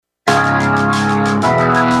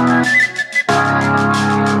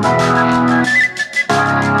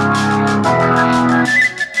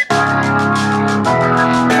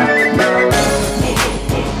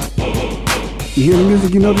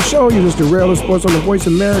You know the show. You listen to Rail Sports on the Voice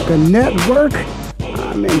America Network.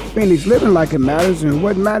 I'm in Phoenix, living like it matters. And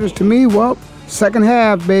what matters to me, well, second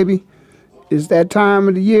half, baby. It's that time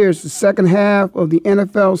of the year. It's the second half of the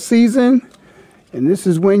NFL season. And this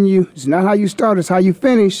is when it's not how you start, it's how you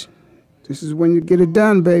finish. This is when you get it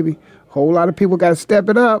done, baby. A whole lot of people got to step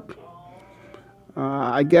it up.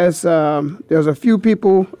 I guess there's a few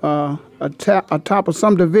people atop of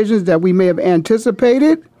some divisions that we may have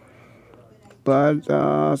anticipated,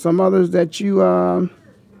 but some others that you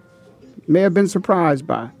may have been surprised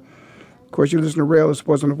by. Of course, you listen to Rail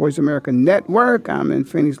Sports on the Voice America Network. I'm in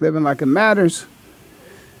Phoenix, living like it matters.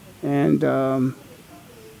 And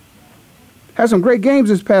had some great games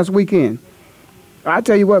this past weekend. I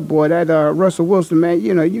tell you what, boy, that Russell Wilson, man,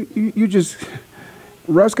 you know, you just...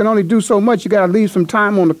 Russ can only do so much. You got to leave some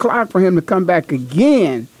time on the clock for him to come back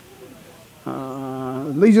again.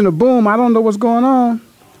 Legion of Boom, I don't know what's going on,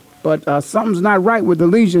 but something's not right with the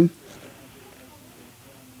Legion.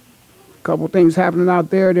 A couple things happening out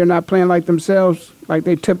there. They're not playing like themselves, like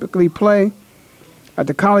they typically play. At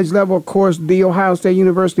the college level, of course, the Ohio State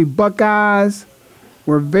University Buckeyes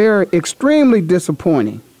were extremely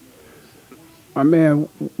disappointing. My man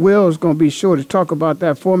Will is going to be sure to talk about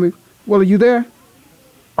that for me. Will, are you there?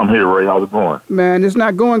 I'm here, Ray. How's it going? Man, it's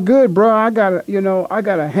not going good, bro. I got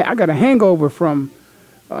a hangover from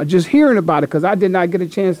just hearing about it because I did not get a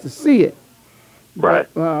chance to see it. Right.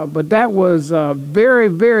 But that was very,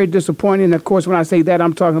 very disappointing. Of course, when I say that,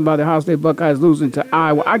 I'm talking about the Ohio State Buckeyes losing to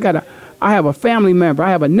Iowa. I have a family member. I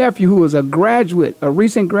have a nephew who was a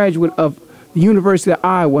recent graduate of the University of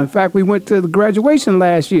Iowa. In fact, we went to the graduation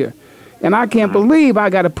last year. And I can't believe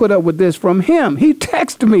I got to put up with this from him. He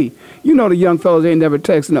texted me. You know the young fellas ain't never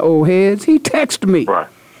texting the old heads. He texted me. Right.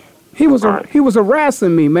 He was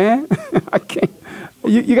harassing me, man. I can't.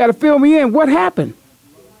 You got to fill me in. What happened?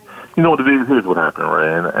 You know what it is? Here's what happened,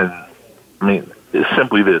 Ray. And I mean, it's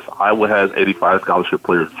simply this. Iowa has 85 scholarship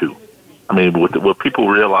players, too. I mean, what people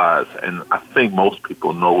realize, and I think most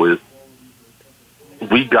people know, is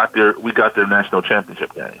we got their national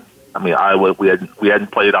championship game. I mean, Iowa, we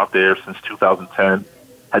hadn't played out there since 2010,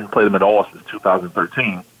 hadn't played them at all since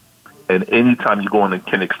 2013. And anytime you go into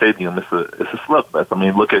Kinnick Stadium, it's a slugfest. I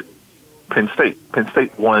mean, look at Penn State. Penn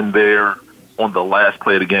State won there on the last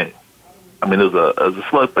play of the game. I mean, it was a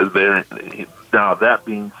slugfest there. Now, that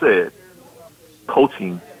being said,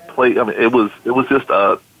 coaching play. I mean, it was just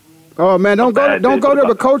a. Oh man, don't go to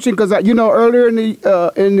the coaching because earlier in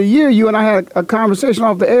the year, you and I had a conversation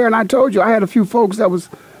off the air, and I told you I had a few folks that was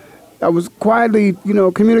quietly,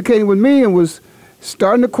 communicating with me and was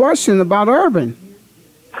starting to question about Urban.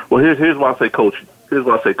 Well, here's why I say coaching.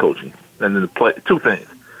 And then two things.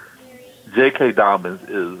 J.K. Dobbins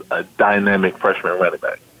is a dynamic freshman running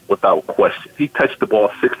back, without question. He touched the ball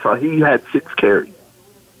 6 times. He had 6 carries.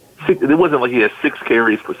 It wasn't like he had 6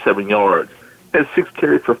 carries for 7 yards. He had 6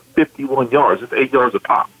 carries for 51 yards. It's 8 yards a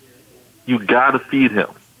pop. You got to feed him.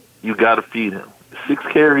 6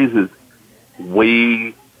 carries is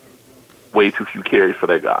way too few carries for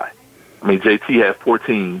that guy. I mean, JT had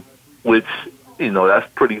 14, which,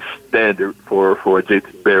 that's pretty standard for a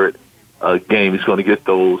JT Barrett game. He's going to get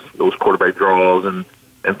those quarterback draws and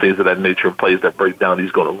things of that nature and plays that break down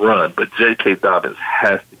he's going to run. But J.K. Dobbins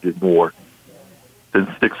has to get more than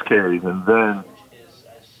 6 carries. And then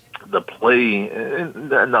the play, and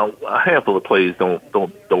now a handful of plays don't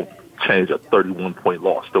change a 31-point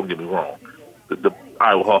loss. Don't get me wrong. The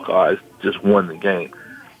Iowa Hawkeyes just won the game.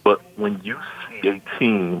 But when you see a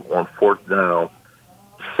team on 4th down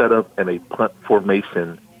set up in a punt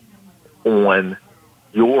formation on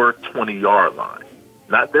your 20-yard line,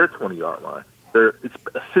 not their 20-yard line, it's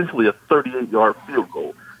essentially a 38-yard field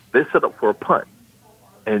goal. They set up for a punt,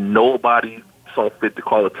 and nobody saw fit to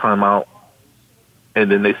call a timeout. And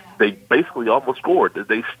then they basically almost scored.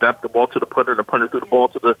 They snapped the ball to the punter, and the punter threw the ball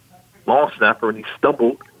to the long snapper, and he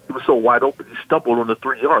stumbled. He was so wide open, he stumbled on the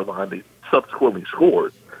 3-yard line. They subsequently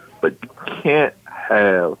scored. But you can't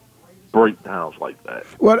have breakdowns like that.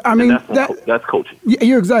 Well, I mean, that's coaching.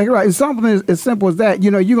 You're exactly right. It's something as simple as that.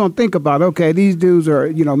 You're going to think about, okay, these dudes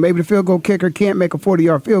are, maybe the field goal kicker can't make a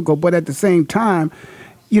 40-yard field goal, but at the same time,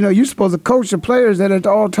 you're supposed to coach the players that at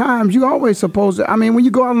all times, you always supposed to, when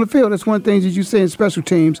you go out on the field, that's one of the things that you say in special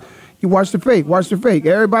teams, you watch the fake.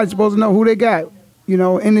 Everybody's supposed to know who they got, in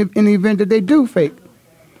the event that they do fake.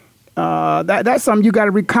 That's something you got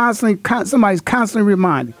to be somebody's constantly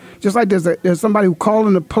reminding. Just like there's somebody who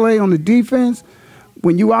calling the play on the defense.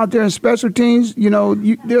 When you out there in special teams,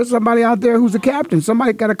 there's somebody out there who's the captain.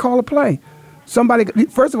 Somebody got to call a play.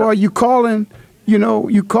 First of all, you calling,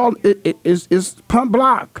 it's punt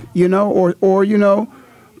block, or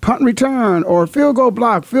punt and return or field goal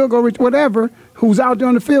block, whatever, who's out there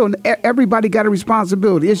on the field, everybody got a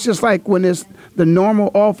responsibility. It's just like when it's the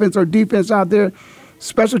normal offense or defense out there,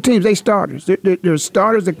 special teams, they starters. There's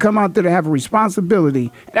starters that come out there to have a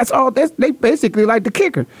responsibility. That's all. They basically like the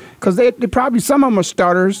kicker because they probably, some of them are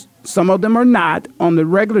starters, some of them are not on the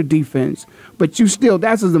regular defense, but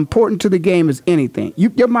that's as important to the game as anything.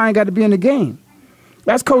 Your mind got to be in the game.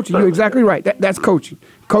 That's coaching. You're exactly right. That's coaching.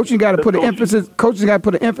 Coaching got to put an emphasis. Coaching got to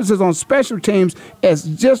put an emphasis on special teams as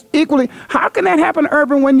just equally. How can that happen,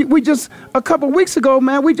 Urban? When we just a couple of weeks ago,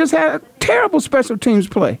 man, we just had a terrible special teams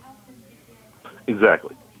play.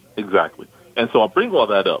 Exactly. And so I bring all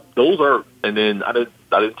that up. Those are, and then I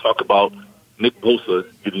didn't talk about Nick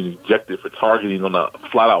Bosa getting ejected for targeting on a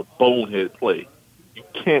flat-out bonehead play. You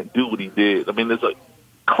can't do what he did. I mean, there's a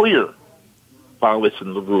clear violation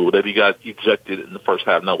of the rule that he got ejected in the first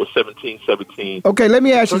half. Now, it was 17-17. Okay, let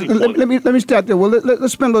me ask you. Let me start there. Well,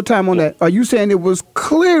 let's spend a little time on that. Are you saying it was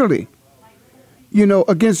clearly,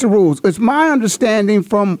 against the rules? It's my understanding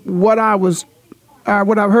from what I've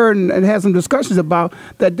heard and had some discussions about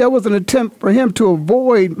that there was an attempt for him to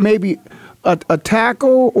avoid maybe a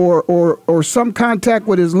tackle or some contact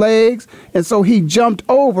with his legs, and so he jumped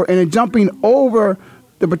over, and in jumping over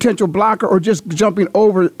the potential blocker or just jumping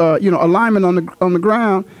over, a lineman on the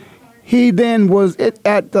ground, he then was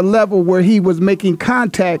at the level where he was making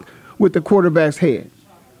contact with the quarterback's head,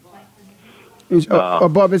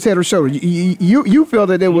 above his head or shoulder. You feel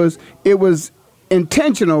that it was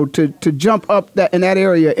intentional to jump up in that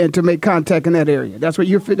area and to make contact in that area. That's what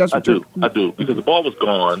you're. I do because the ball was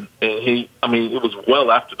gone, and it was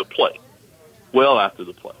well after the play,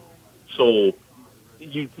 So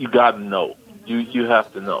you got to know. You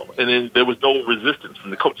have to know. And then there was no resistance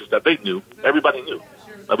from the coaches that they knew. Everybody knew.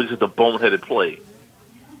 That was just a boneheaded play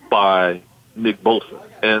by Nick Bosa.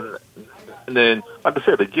 And then, like I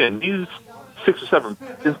said, again, these 6 or 7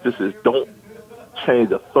 instances don't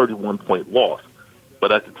change a 31-point loss.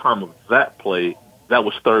 But at the time of that play, that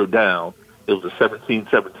was third down. It was a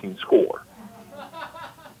 17-17 score.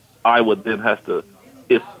 Iowa then has to,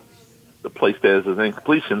 if the play stands as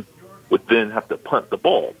incompletion, would then have to punt the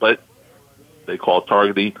ball. But they called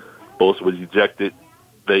targeting. Bosa was ejected.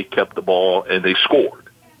 They kept the ball, and they scored.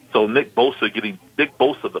 So Nick Bosa,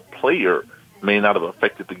 the player, may not have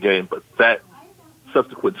affected the game, but that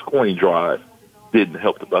subsequent scoring drive didn't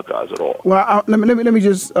help the Buckeyes at all. Well, let me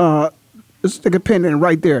just let's stick a pin in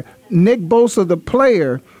right there. Nick Bosa, the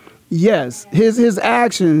player, yes, his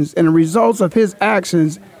actions and the results of his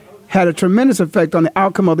actions had a tremendous effect on the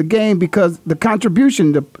outcome of the game because the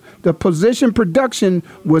contribution, the position production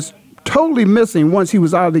was totally missing once he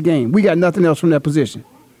was out of the game. We got nothing else from that position.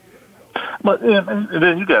 But and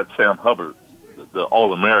then you got Sam Hubbard, the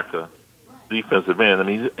All-America defensive end. I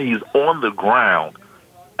mean, he's on the ground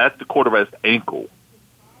at the quarterback's ankle,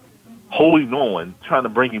 holding on, trying to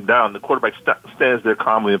bring him down. The quarterback stands there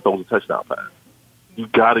calmly and throws a touchdown pass. You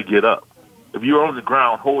got to get up. If you're on the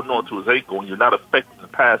ground holding on to his ankle and you're not affecting the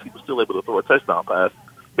pass, he was still able to throw a touchdown pass.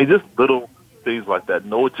 I mean, just little things like that.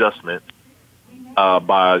 No adjustment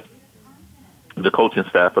by the coaching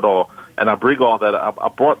staff at all. And I bring all that. I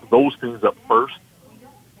brought those things up first,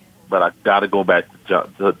 but I got to go back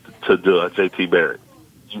to J.T. Barrett.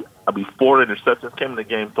 4 interceptions, came in the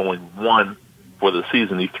game throwing 1 for the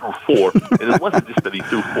season. He threw 4, and it wasn't just that he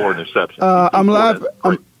threw 4 interceptions.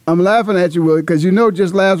 I'm laughing at you, Willie, because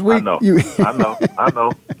just last week. I know.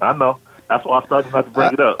 That's why I started not to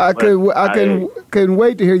bring it up. I couldn't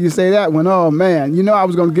wait to hear you say that one. Oh man, I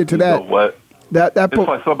was going to get to that. You know what?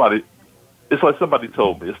 It's like somebody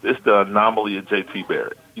told me. It's the anomaly of J.T.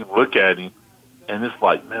 Barrett. You look at him, and it's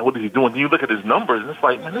like, man, what is he doing? You look at his numbers, and it's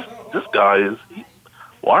like, man, this guy is.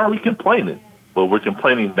 Why are we complaining? Well, we're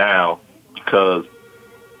complaining now because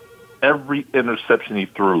every interception he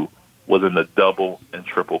threw was in the double and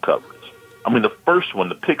triple coverage. I mean, the first one,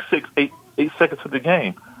 the pick six, 8 seconds of the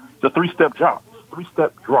game, the 3-step drop.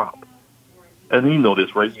 3-step drop. And you know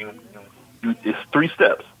this, right? It's 3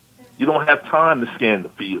 steps. You don't have time to scan the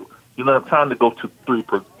field. You don't have time to go to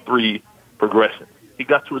three progressions. He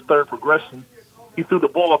got to his 3rd progression. He threw the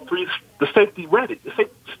ball up 3. The safety read it. The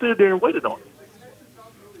safety stood there and waited on it.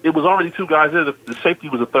 It was already 2 guys there. The safety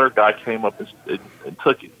was the 3rd guy, came up and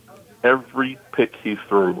took it. Every pick he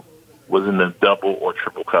threw was in the double or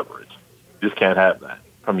triple coverage. You just can't have that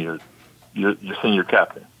from your senior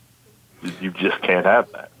captain. You just can't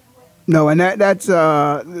have that. No, and that's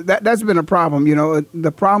been a problem.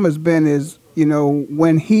 The problem has been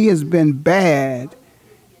when he has been bad,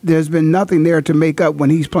 there's been nothing there to make up when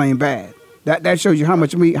he's playing bad. That shows you how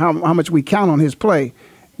much we count on his play.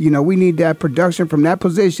 We need that production from that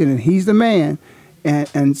position, and he's the man.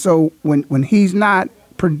 And so when he's not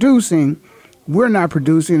producing, we're not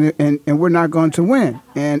producing, and we're not going to win.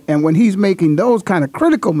 And when he's making those kind of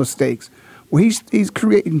critical mistakes, where he's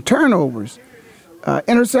creating turnovers,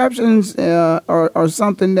 interceptions are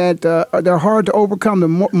something that they're hard to overcome. The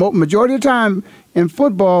majority of the time in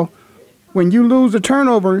football, when you lose a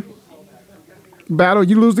turnover battle,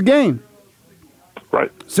 you lose the game.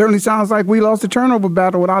 Right. Certainly sounds like we lost the turnover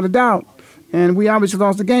battle without a doubt, and we obviously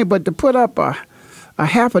lost the game. But to put up a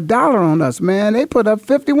 $50 on us, man, they put up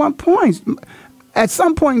 51 points. At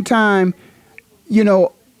some point in time,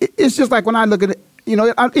 it's just like when I look at it,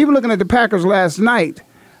 I'm even looking at the Packers last night,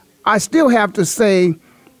 I still have to say,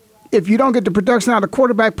 if you don't get the production out of the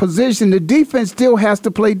quarterback position, the defense still has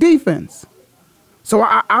to play defense. So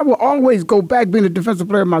I will always go back, being a defensive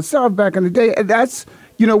player myself back in the day. That's,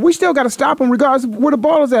 we still got to stop them regardless of where the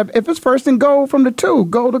ball is at. If it's first and goal from the 2, you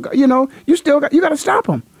got to stop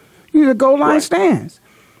them. You need a goal line stands.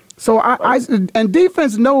 So and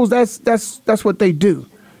defense knows that's what they do.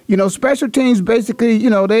 Special teams basically,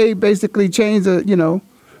 they basically change the,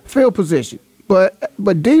 field position.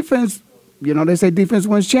 But defense, they say defense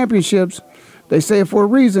wins championships. They say it for a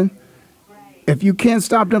reason. If you can't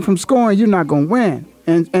stop them from scoring, you're not going to win.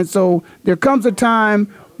 And so there comes a time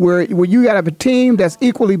where you got to have a team that's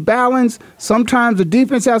equally balanced. Sometimes the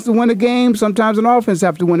defense has to win a game. Sometimes an offense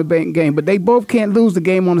has to win a game. But they both can't lose the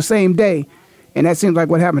game on the same day. And that seems like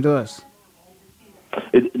what happened to us.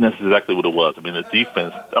 And that's exactly what it was. I mean, the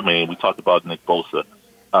defense, we talked about Nick Bosa.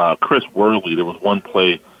 Chris Worley, there was one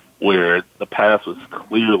play where the pass was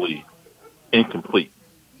clearly incomplete.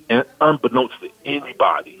 And unbeknownst to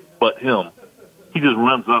anybody but him, he just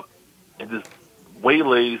runs up and just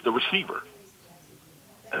waylays the receiver.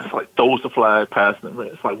 And it's like, throws the flag, passing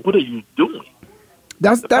it. It's like, what are you doing?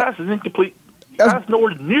 The pass is incomplete. That's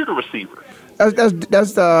nowhere near the receiver.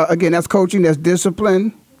 That's coaching. That's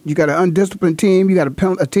discipline. You got an undisciplined team. You got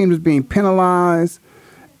a team that's being penalized.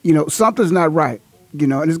 Something's not right.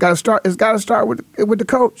 And it's got to start. It's got to start with the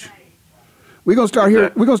coach. We're gonna start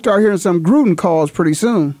hearing. We're gonna start hearing some Gruden calls pretty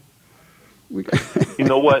soon. You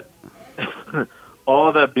know what?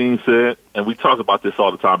 All that being said, and we talk about this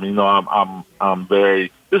all the time. I'm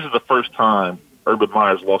very. This is the first time Urban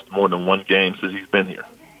Meyer's lost more than one game since he's been here.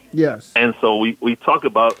 Yes. And so we talk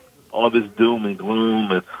about all this doom and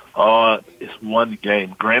gloom and it's one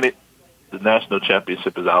game. Granted, the national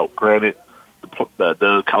championship is out. Granted,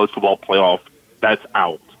 the college football playoff, that's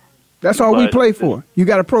out. That's all we play for. You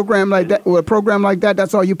got a program like that, or a program like that,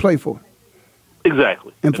 that's all you play for.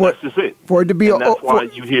 Exactly. And that's just it. For it to be that's why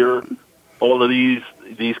you hear all of these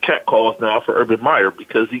cat calls now for Urban Meyer,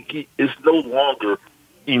 because it's no longer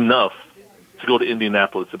enough to go to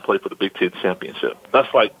Indianapolis and play for the Big Ten championship.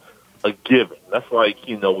 That's like a given. That's like,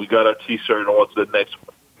 we got our T-shirt on to the next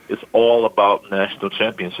one. It's all about national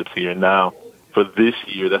championships here. Now, for this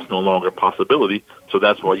year, that's no longer a possibility. So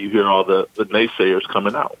that's why you hear all the naysayers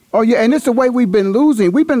coming out. Oh, yeah, and it's the way we've been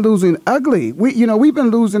losing. We've been losing ugly. We've been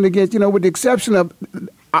losing against, with the exception of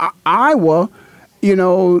Iowa,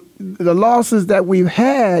 the losses that we've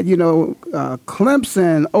had,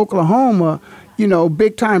 Clemson, Oklahoma,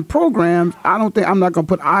 big-time programs. I'm not going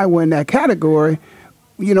to put Iowa in that category.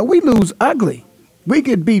 We lose ugly. We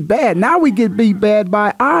get beat bad. Now we get beat bad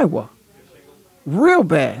by Iowa. Real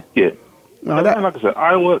bad. Yeah. Like I said,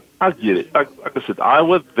 Iowa, I get it. Like I said,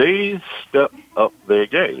 Iowa, they stepped up their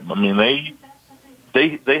game. I mean,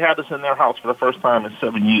 they had us in their house for the first time in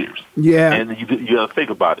 7 years. Yeah. And you got to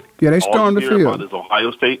think about it. Yeah, they stormed the field. All you hear about is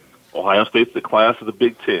Ohio State. Ohio State's the class of the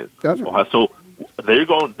Big Ten. That's right. So they're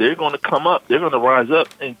going to come up. They're going to rise up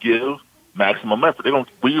and give maximum effort.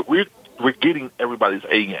 We're getting everybody's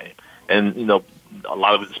A game. And, a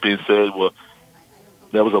lot of it's being said, well,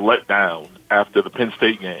 there was a letdown after the Penn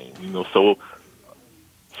State game, so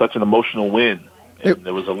such an emotional win. And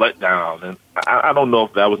there was a letdown. And I don't know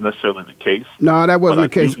if that was necessarily the case. No, that wasn't the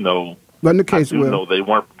case. Wasn't the case, Will. No, they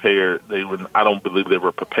weren't prepared. I don't believe they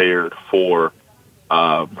were prepared for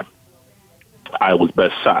Iowa's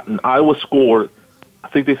best shot. And Iowa I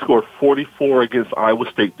think they scored 44 against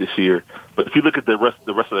Iowa State this year. But if you look at the rest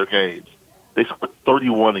of their games, they scored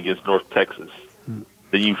 31 against North Texas.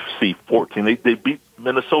 Then you see 14. They beat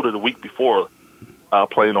Minnesota the week before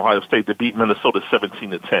playing Ohio State. They beat Minnesota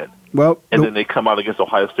 17-10. Well, then they come out against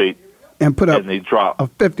Ohio State and put up and they drop a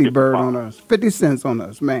 50 bird on us, 50 cents on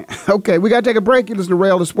us, man. Okay, we got to take a break. You listen to Ray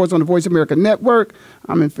Ellis Sports on the Voice America Network.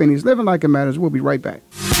 I'm in Phoenix, living like it matters. We'll be right back.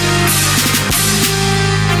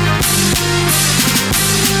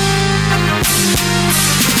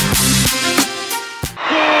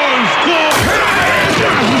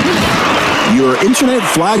 Your internet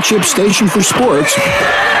flagship station for sports.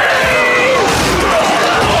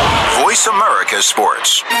 America's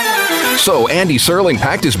sports. So Andy Serling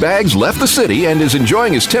packed his bags, left the city, and is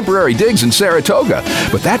enjoying his temporary digs in Saratoga.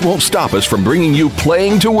 But that won't stop us from bringing you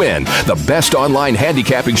Playing to Win, the best online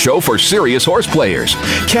handicapping show for serious horse players.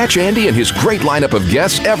 Catch Andy and his great lineup of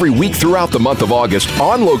guests every week throughout the month of August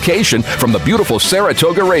on location from the beautiful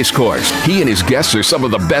Saratoga Racecourse. He and his guests are some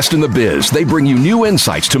of the best in the biz. They bring you new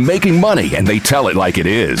insights to making money, and they tell it like it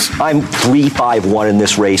is. I'm 3-5-1 in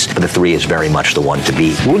this race, but the 3 is very much the one to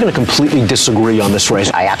beat. We're going to completely disagree on this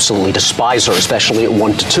race. I absolutely despise her, especially at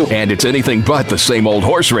 1-2. And it's anything but the same old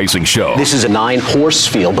horse racing show. This is a 9-horse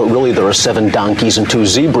field, but really there are 7 donkeys and 2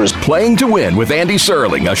 zebras. Playing to Win with Andy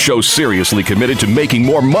Serling, a show seriously committed to making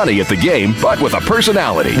more money at the game, but with a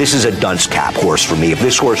personality. This is a dunce cap horse for me. If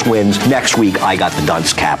this horse wins, next week I got the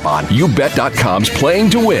dunce cap on. YouBet.com's Playing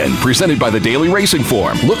to Win, presented by the Daily Racing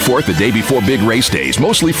Form. Look for it the day before big race days,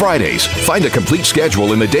 mostly Fridays. Find a complete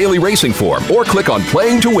schedule in the Daily Racing Form or click on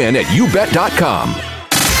Playing to Win at YouBet.com.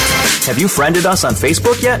 Have you friended us on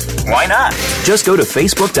Facebook yet? Why not? Just go to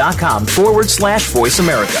Facebook.com/Voice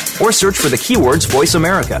America or search for the keywords Voice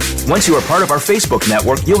America. Once you are part of our Facebook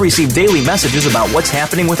network, you'll receive daily messages about what's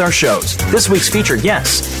happening with our shows, this week's featured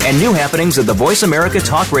guests, and new happenings of the Voice America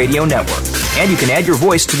Talk Radio Network. And you can add your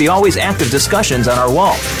voice to the always active discussions on our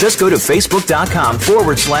wall. Just go to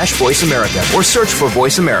Facebook.com/Voice America or search for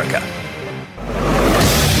Voice America.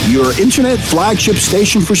 Your internet flagship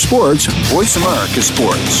station for sports, Voice America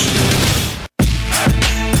Sports.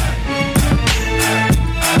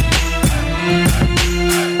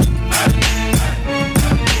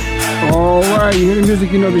 All right, you hear the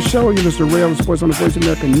music, you know the show. You listen to Rail Sports on the Voice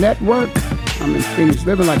America Network. I'm in Phoenix,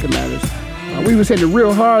 living like it matters. We was hitting it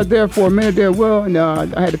real hard there for a minute there, Will, and I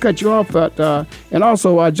had to cut you off. But and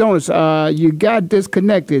also, Jonas, you got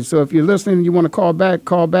disconnected. So if you're listening and you want to call back,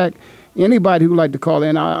 call back. Anybody who would like to call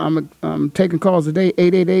in, I'm taking calls today,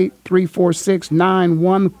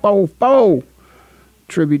 888-346-9144.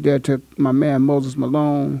 Tribute there to my man Moses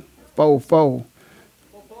Malone, 44.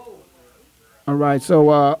 All right,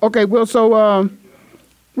 so, okay, Will, so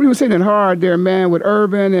we were hitting it hard there, man, with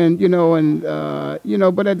Urban and,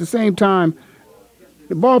 but at the same time,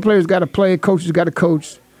 the ball players got to play, coaches got to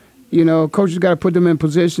coach. Coaches got to put them in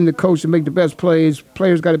position to coach and make the best plays.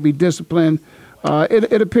 Players got to be disciplined.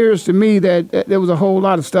 It appears to me that there was a whole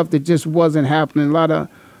lot of stuff that just wasn't happening, a lot of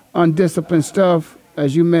undisciplined stuff.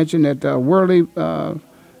 As you mentioned, that Worley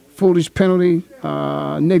foolish penalty.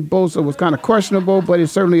 Nick Bosa was kind of questionable, but it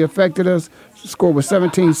certainly affected us. The score was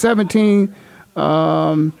 17-17.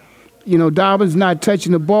 Dobbins not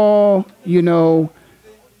touching the ball.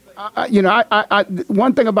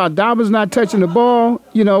 One thing about Dobbins not touching the ball,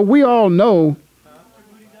 we all know,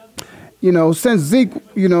 since Zeke,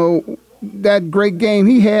 that great game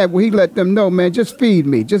he had where he let them know, man, just feed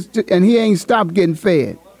me. And he ain't stopped getting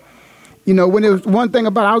fed. When it was one thing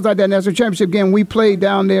about, I was at that national championship game, we played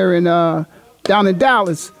down there down in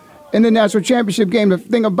Dallas in the national championship game. The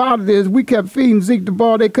thing about it is we kept feeding Zeke the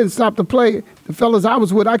ball. They couldn't stop the play. The fellas I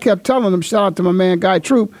was with, I kept telling them, shout out to my man, Guy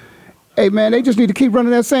Troop, hey, man, they just need to keep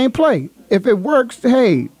running that same play. If it works,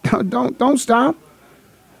 hey, don't stop.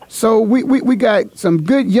 So we got some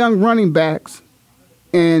good young running backs,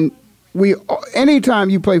 and anytime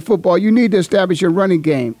you play football, you need to establish your running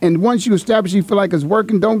game. And once you establish, you feel like it's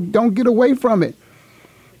working, don't get away from it.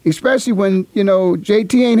 Especially when,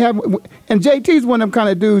 JT ain't having, and JT's one of them kind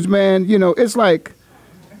of dudes, man, it's like,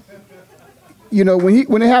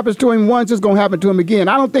 when it happens to him once, it's going to happen to him again.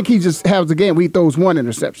 I don't think he just has a game where he throws one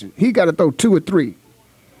interception. He got to throw 2 or 3.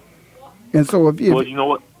 And so well, you know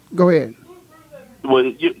what? Go ahead. Well,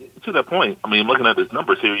 to that point, I mean, looking at his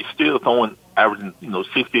numbers here, he's still throwing, averaging,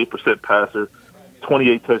 68% passer,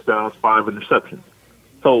 28 touchdowns, 5 interceptions.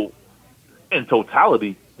 So, in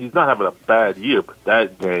totality, he's not having a bad year. But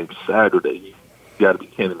that game Saturday, you got to be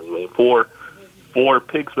kidding me, man. Four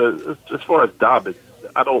picks. But as far as Dobbins,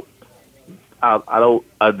 I don't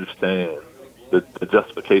understand the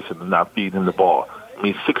justification of not feeding him the ball. I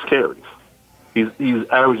mean, 6 carries. He's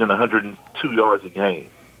averaging 102 yards a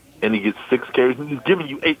game, and he gets 6 carries, and he's giving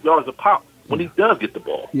you 8 yards a pop when he does get the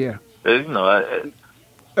ball. Yeah. And,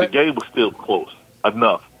 the game was still close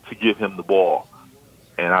enough to give him the ball,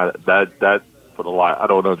 and that for the lie, I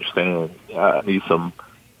don't understand. I need some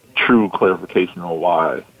true clarification on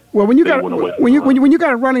why. Well, when you got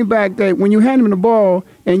a running back that when you hand him the ball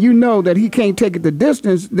and you know that he can't take it the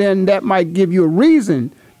distance, then that might give you a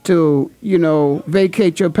reason to,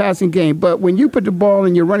 vacate your passing game. But when you put the ball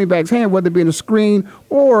in your running back's hand, whether it be in a screen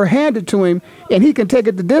or hand it to him, and he can take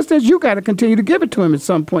it the distance, you got to continue to give it to him at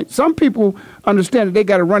some point. Some people understand that they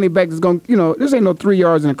got a running back that's going, this ain't no 3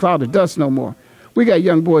 yards in a cloud of dust no more. We got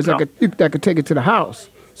young boys that could take it to the house.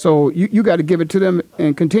 So you got to give it to them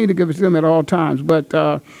and continue to give it to them at all times. But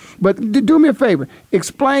do me a favor.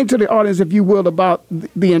 Explain to the audience, if you will, about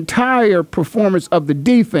the entire performance of the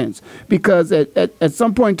defense. Because at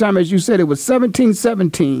some point in time, as you said, it was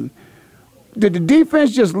 17-17. Did the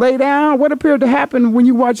defense just lay down? What appeared to happen when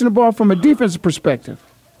you're watching the ball from a defensive perspective?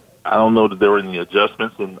 I don't know that there were any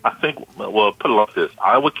adjustments. And I think, well, put it like this.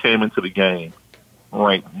 Iowa came into the game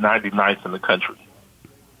ranked 99th in the country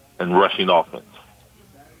in rushing offense.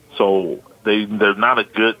 So they're not a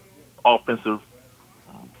good offensive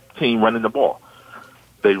team running the ball.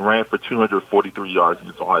 They ran for 243 yards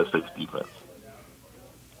against Ohio State's defense.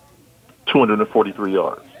 243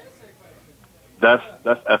 yards. That's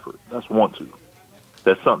effort. That's want-to.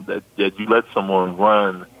 That's something that you let someone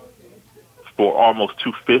run for almost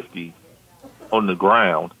 250 on the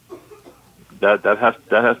ground. That's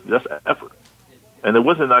effort. And it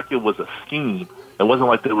wasn't like it was a scheme. It wasn't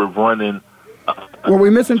like they were running. Were we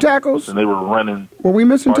missing tackles? And they were running. Were we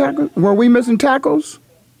missing tackles? Were we missing tackles?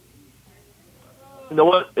 You know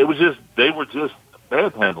what? It was just they were just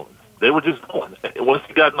manhandling. They were just going. Once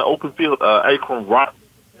he got in the open field, Akron Rock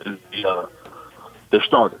is their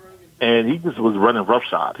starter, and he just was running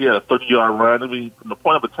roughshod. He had a 30-yard run. I mean, from the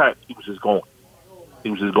point of attack, he was just going.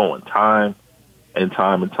 He was just going time and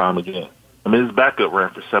time and time again. I mean, his backup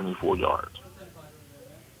ran for 74 yards.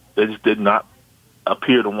 They just did not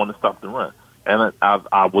appear to want to stop the run. And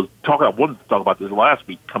I wanted to talk about this last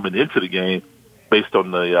week coming into the game based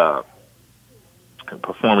on the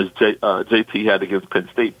performance JT had against Penn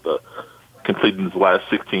State, completing his last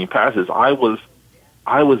 16 passes. Iowa's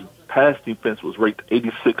pass defense was ranked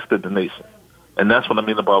 86th in the nation. And that's what I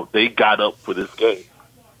mean about they got up for this game.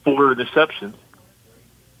 4 interceptions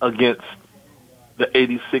against the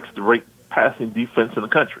 86th ranked passing defense in the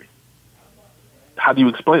country. How do you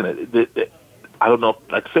explain it? I don't know.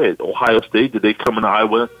 Like I said, Ohio State, did they come into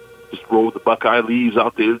Iowa, just roll the Buckeye leaves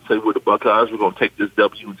out there and say, we're the Buckeyes, we're going to take this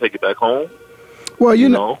W and take it back home? Well,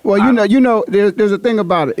 there's a thing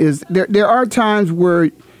about it is there are times where,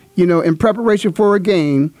 in preparation for a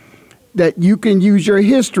game that you can use your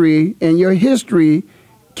history, and your history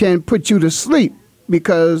can put you to sleep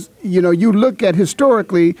because, you look at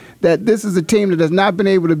historically that this is a team that has not been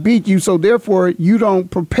able to beat you, so therefore you don't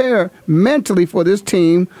prepare mentally for this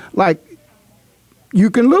team like you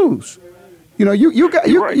can lose. You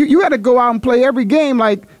got to go out and play every game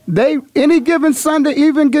like any given Sunday,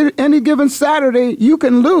 any given Saturday, you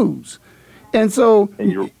can lose. And so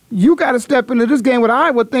you got to step into this game with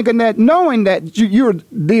Iowa thinking that, knowing that you're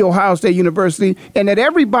the Ohio State University and that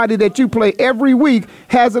everybody that you play every week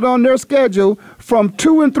has it on their schedule from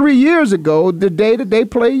 2 and 3 years ago, the day that they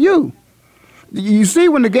play you. You see,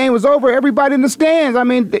 when the game was over, everybody in the stands, I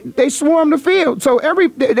mean, they swarmed the field. So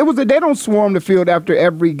they don't swarm the field after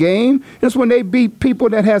every game. It's when they beat people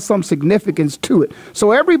that has some significance to it.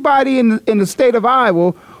 So everybody in the state of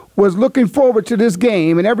Iowa was looking forward to this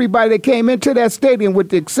game, and everybody that came into that stadium, with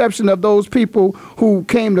the exception of those people who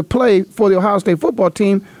came to play for the Ohio State football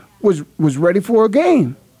team, was ready for a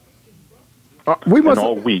game.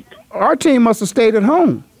 All week. Our team must have stayed at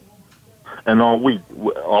home. And all week,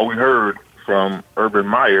 all we heard from Urban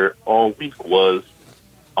Meyer all week was,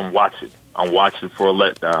 I'm watching for a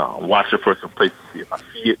letdown. I'm watching for complacency. If I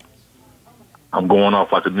see it, I'm going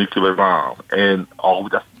off like a nuclear bomb. And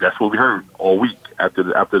that's what we heard all week after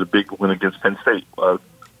the big win against Penn State. I'm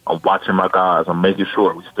watching my guys. I'm making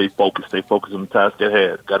sure we stay focused on the task at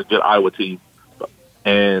hand. Got a good Iowa team.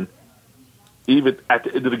 And even at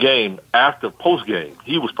the end of the game, after post game,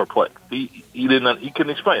 he was perplexed. He couldn't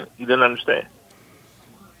explain it. He didn't understand.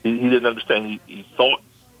 He didn't understand. He thought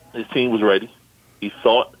his team was ready. He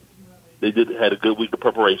thought they had a good week of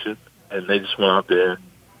preparation, and they just went out there.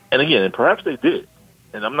 And again, and perhaps they did.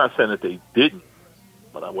 And I'm not saying that they didn't.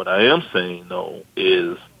 But what I am saying, though,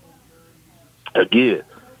 is, again,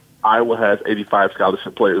 Iowa has 85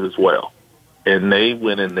 scholarship players as well. And they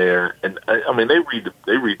went in there, and I mean, they read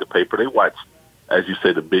the paper. They watch, as you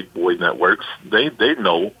say, the big boy networks. They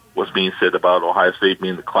know what's being said about Ohio State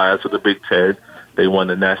being the class of the Big Ten. They won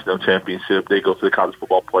the national championship. They go to the college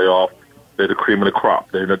football playoff. They're the cream of the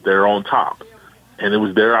crop. They're on top. And it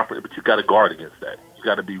was their opportunity, but you got to guard against that. You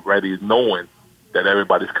got to be ready, knowing that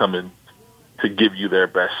everybody's coming to give you their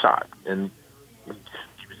best shot. And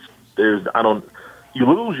you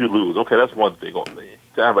lose. Okay, that's one thing.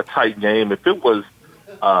 To have a tight game, if it was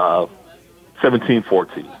 17-14,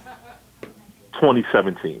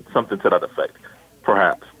 2017, something to that effect,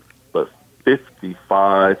 perhaps. But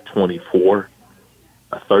 55-24,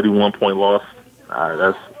 a 31-point loss,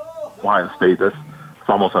 that's Ohio State. It's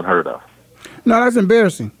almost unheard of. No, that's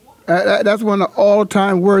embarrassing. That's one of the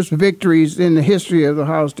all-time worst victories in the history of the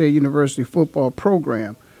Ohio State University football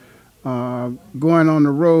program. Going on the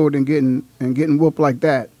road and getting whooped like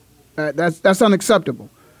that. That's unacceptable.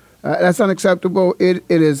 That's unacceptable. It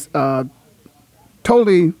is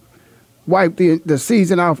totally wiped the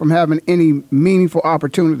season out from having any meaningful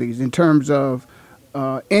opportunities in terms of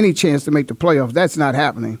any chance to make the playoffs. That's not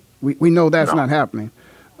happening. We know that's not happening.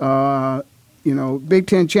 Big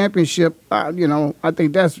Ten championship, I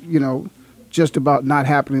think that's, just about not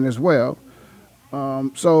happening as well.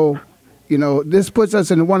 This puts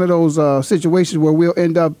us in one of those situations where we'll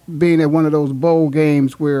end up being at one of those bowl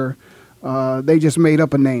games where they just made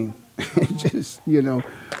up a name.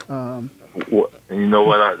 Well, and you know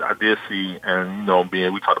what I did see, and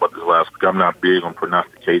we talked about this last week. I'm not big on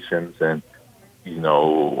prognostications and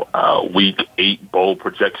week 8 bowl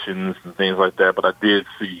projections and things like that, but I did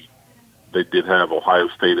see they did have Ohio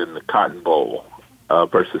State in the Cotton Bowl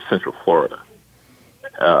versus Central Florida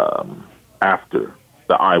after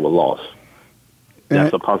the Iowa loss.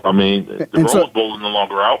 That's a possibility. The Rose Bowl is no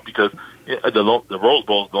longer out because the Rose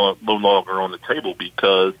Bowl is no longer on the table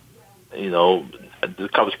because the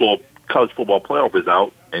college football playoff is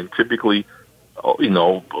out, and typically,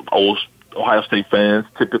 old Ohio State fans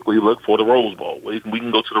typically look for the Rose Bowl. We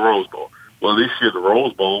can go to the Rose Bowl. Well, this year the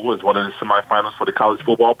Rose Bowl was one of the semifinals for the college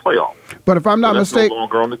football playoff. But if I'm not mistaken, no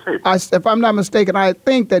longer on the table. If I'm not mistaken, I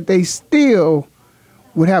think that they still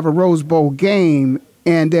would have a Rose Bowl game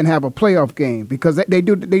and then have a playoff game because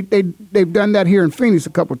they've done that here in Phoenix a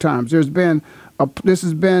couple of times. This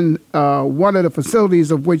has been one of the facilities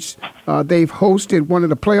of which they've hosted one of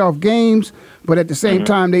the playoff games, but at the same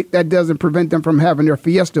time, that doesn't prevent them from having their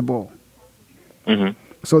Fiesta Bowl. Mm-hmm.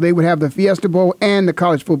 So they would have the Fiesta Bowl and the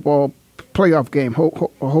college football playoff game,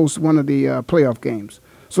 host one of the playoff games.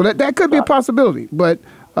 So that could be a possibility. But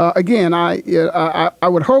again, I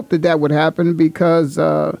would hope that would happen because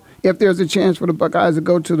if there's a chance for the Buckeyes to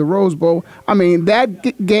go to the Rose Bowl, I mean,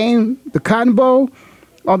 that game, the Cotton Bowl,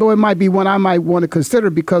 although it might be one I might want to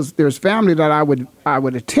consider because there's family that I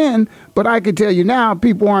would attend, but I can tell you now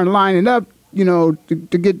people aren't lining up, to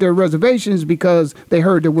get their reservations because they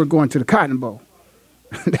heard that we're going to the Cotton Bowl.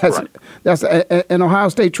 And Ohio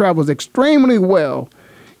State travels extremely well.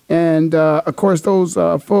 And, of course, those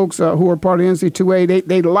folks who are part of NC2A,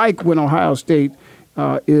 they like when Ohio State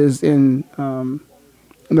is in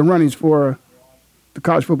the runnings for the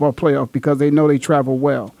college football playoff because they know they travel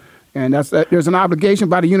well. And there's an obligation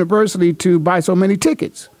by the university to buy so many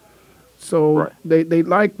tickets. So they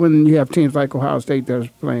like when you have teams like Ohio State that's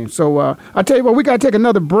playing. So I tell you what, we got to take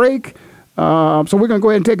another break. So we're going to go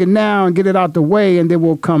ahead and take it now and get it out the way, and then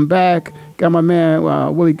we'll come back. Got my man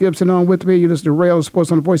Willie Gibson on with me. You listen to Rail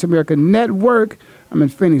Sports on the Voice America Network. I'm in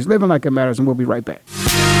Phoenix, living like it matters, and we'll be right back.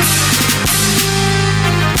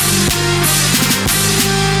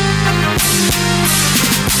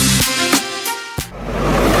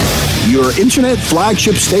 Your internet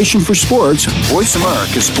flagship station for sports, Voice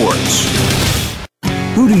America Sports.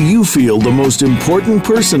 Who do you feel the most important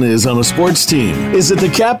person is on a sports team? Is it the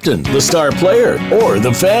captain, the star player, or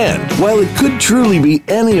the fan? While it could truly be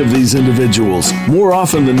any of these individuals, more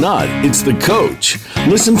often than not, it's the coach.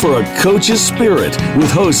 Listen for A Coach's Spirit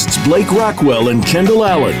with hosts Blake Rockwell and Kendall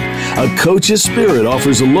Allen. A Coach's Spirit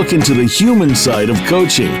offers a look into the human side of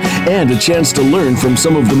coaching and a chance to learn from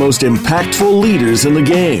some of the most impactful leaders in the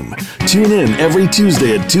game. Tune in every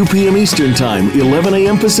Tuesday at 2 p.m. Eastern Time, 11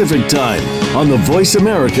 a.m. Pacific Time on the Voice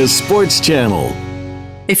America Sports Channel.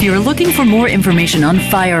 If you're looking for more information on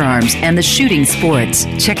firearms and the shooting sports,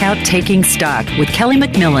 check out Taking Stock with Kelly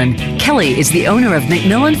McMillan. Kelly is the owner of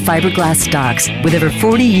McMillan Fiberglass Stocks with over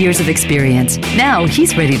 40 years of experience. Now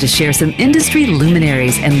he's ready to share some industry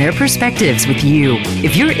luminaries and their perspectives with you.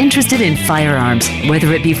 If you're interested in firearms,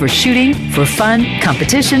 whether it be for shooting, for fun,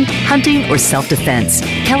 competition, hunting, or self-defense,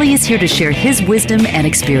 Kelly is here to share his wisdom and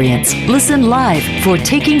experience. Listen live for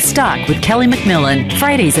Taking Stock with Kelly McMillan,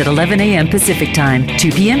 Fridays at 11 a.m. Pacific Time,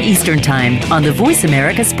 2 p.m. Eastern Time on the Voice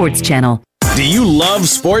America Sports Channel. Do you love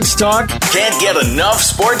sports talk? Can't get enough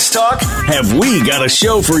sports talk? Have we got a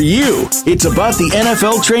show for you? It's about the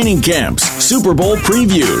NFL training camps, Super Bowl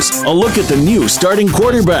previews, a look at the new starting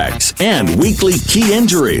quarterbacks, and weekly key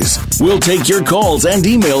injuries. We'll take your calls and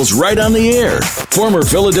emails right on the air. Former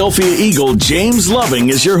Philadelphia Eagle James Loving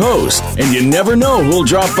is your host, and you never know who'll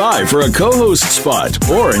drop by for a co-host spot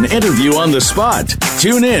or an interview on the spot.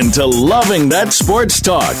 Tune in to Loving That Sports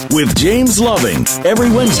Talk with James Loving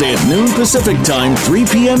every Wednesday at noon Pacific Time, 3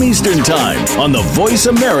 p.m. Eastern Time on the Voice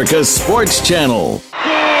America Sports Channel.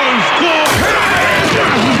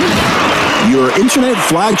 Your internet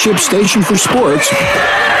flagship station for sports,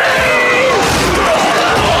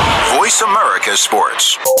 Voice America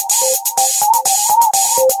Sports.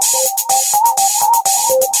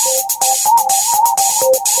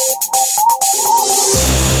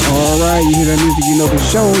 All right, you hear that music, you know the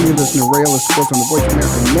show. You're listening to Rail of Sports on the Voice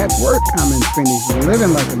America Network. I'm in Phoenix,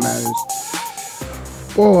 living like it matters.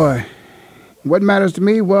 Boy, what matters to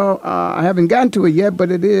me? Well, I haven't gotten to it yet,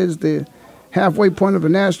 but it is the halfway point of the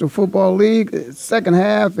National Football League, second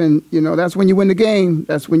half, and, you know, that's when you win the game.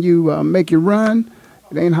 That's when you make your run.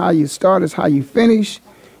 It ain't how you start, it's how you finish.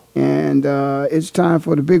 And it's time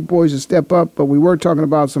for the big boys to step up. But we were talking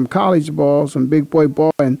about some college ball, some big boy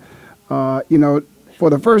ball, and, you know, for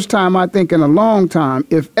the first time, I think, in a long time,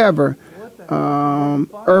 if ever,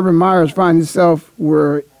 Urban Meyers finds himself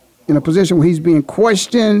in a position where he's being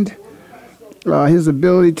questioned. His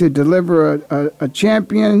ability to deliver a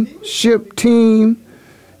championship team,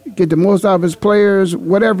 get the most out of his players,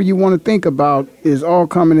 whatever you want to think about is all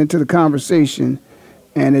coming into the conversation.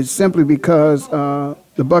 And it's simply because the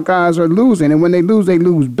Buckeyes are losing. And when they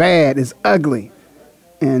lose bad. It's ugly.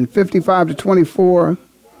 And 55-24,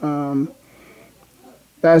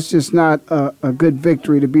 that's just not a good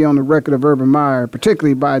victory to be on the record of Urban Meyer,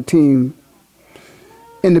 particularly by a team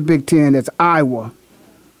in the Big Ten that's Iowa.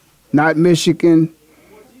 Not Michigan,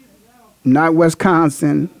 not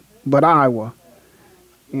Wisconsin, but Iowa.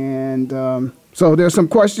 And so there's some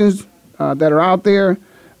questions that are out there.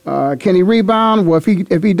 Can he rebound? Well,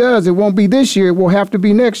 if he does, it won't be this year. It will have to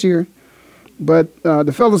be next year. But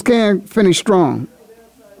the fellas can finish strong.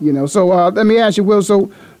 You know. So let me ask you, Will.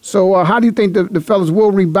 So how do you think the fellas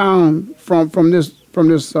will rebound from this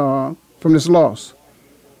loss?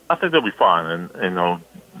 I think they'll be fine, and you know.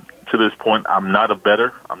 To this point, I'm not a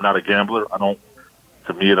bettor. I'm not a gambler.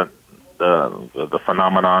 To me, the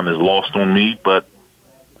phenomenon is lost on me, but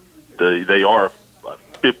they are a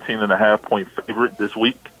 15.5-point favorite this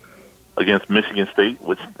week against Michigan State,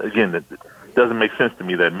 which, again, it doesn't make sense to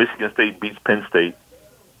me that Michigan State beats Penn State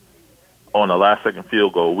on a last-second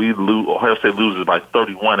field goal. Ohio State loses by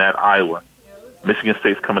 31 at Iowa. Michigan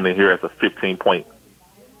State's coming in here as a 15-point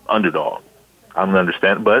underdog. I don't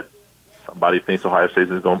understand, but somebody thinks Ohio State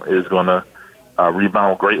is going to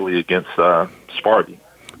rebound greatly against Sparty.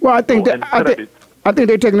 Well, I think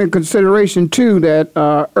they're taking into consideration too that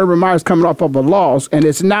Urban Meyer's coming off of a loss, and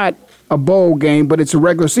it's not a bowl game, but it's a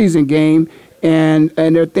regular season game, and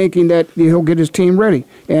they're thinking that he'll get his team ready.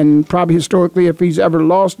 And probably historically, if he's ever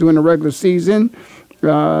lost during the regular season,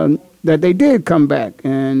 that they did come back,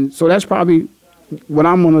 and so that's probably what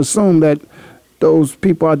I'm going to assume that. Those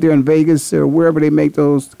people out there in Vegas or wherever they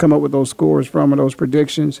come up with those scores from or those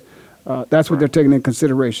predictions, that's what they're taking into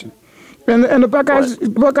consideration. And the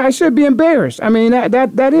Buckeyes should be embarrassed. I mean,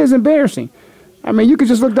 that is embarrassing. I mean, you could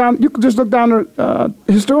just look down.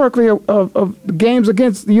 Historically of the games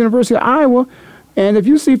against the University of Iowa, and if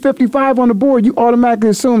you see 55 on the board, you automatically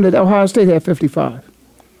assume that Ohio State had 55.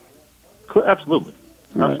 Absolutely,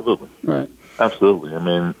 absolutely, right. Absolutely. I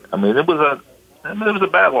mean, it was a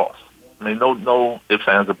bad loss. I mean, no ifs,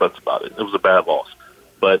 ands, or buts about it. It was a bad loss.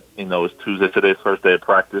 But, you know, it's Tuesday. Today's first day of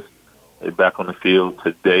practice. They're back on the field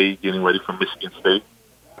today getting ready for Michigan State.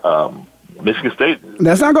 Michigan State.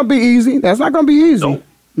 That's not going to be easy. No,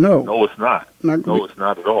 it's not. It's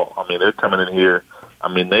not at all. I mean, they're coming in here. I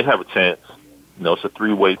mean, they have a chance. You know, it's a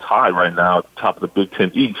three-way tie right now at the top of the Big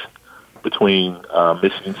Ten East between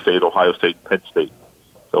Michigan State, Ohio State, and Penn State.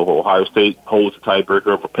 So Ohio State holds the tiebreaker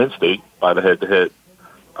over Penn State by the head-to-head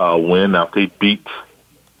win. Now, if they beat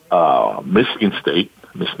Michigan State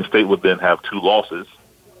would then have two losses.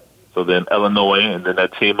 So then Illinois and then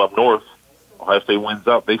that team up north, Ohio State wins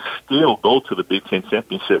out. They still go to the Big Ten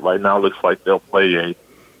championship. Right now, it looks like they'll play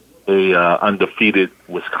a undefeated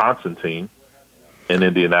Wisconsin team in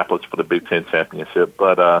Indianapolis for the Big Ten championship.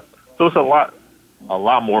 But so it's a lot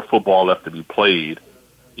more football left to be played.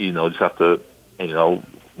 You know, just have to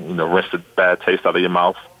rinse the bad taste out of your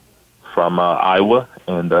mouth from Iowa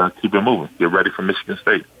and keep it moving. Get ready for Michigan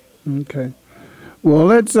State. Okay. Well,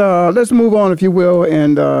 let's move on, if you will,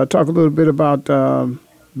 and talk a little bit about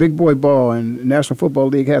big boy ball. And the National Football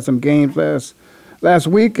League had some games last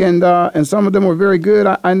week, and some of them were very good.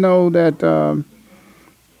 I know that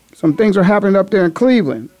some things are happening up there in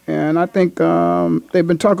Cleveland, and I think they've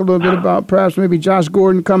been talking a little bit about perhaps maybe Josh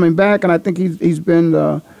Gordon coming back, and I think he's been.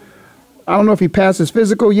 I don't know if he passed his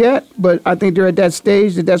physical yet, but I think they're at that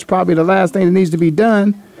stage that's probably the last thing that needs to be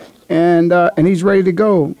done, and he's ready to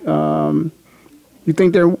go. You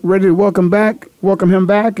think they're ready to welcome him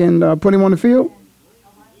back, and put him on the field?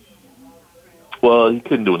 Well, he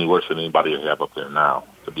couldn't do any worse than anybody they have up there now,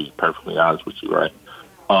 to be perfectly honest with you, right?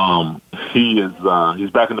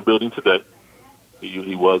 He's back in the building today.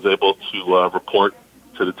 He was able to report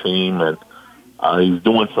to the team, and he's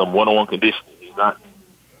doing some one-on-one conditioning.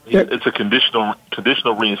 It's a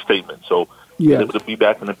conditional reinstatement. So he's able to be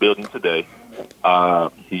back in the building today.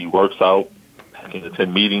 He works out, can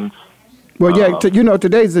attend meetings. Well,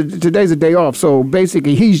 today's a day off, so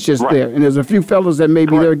basically he's just there, and there's a few fellows that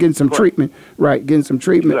maybe they're getting some treatment. Right, getting some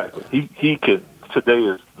treatment. Exactly. He could today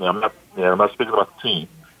is. I'm not speaking about the team.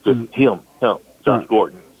 Just him, Josh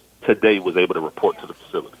Gordon. Today was able to report to the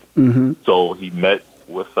facility. Mm-hmm. So he met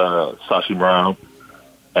with Sashi Brown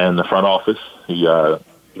and the front office. He's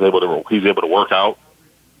able to work out,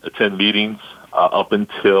 attend meetings up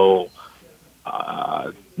until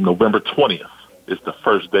November 20th. Is the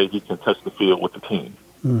first day he can touch the field with the team.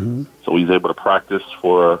 Mm-hmm. So he's able to practice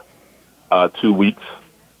for 2 weeks,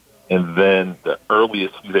 and then the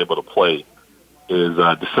earliest he's able to play is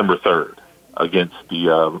December 3rd against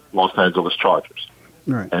the Los Angeles Chargers.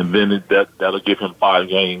 Right. And then that'll give him 5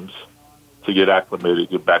 games to get acclimated,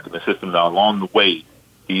 get back in the system. Now, along the way,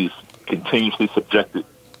 he's continuously subjected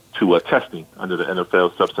to testing under the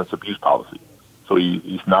NFL substance abuse policy. So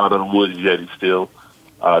he's not out of the woods yet. He's still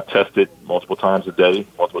tested multiple times a day,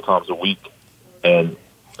 multiple times a week, and,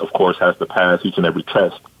 of course, has to pass each and every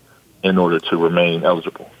test in order to remain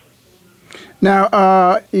eligible.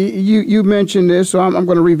 Now, you mentioned this, so I'm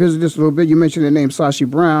going to revisit this a little bit. You mentioned the name Sashi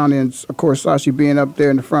Brown, and, of course, Sashi being up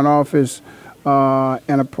there in the front office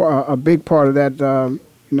and a big part of that,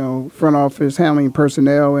 front office handling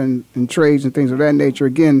personnel and trades and things of that nature.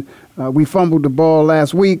 Again, we fumbled the ball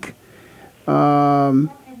last week.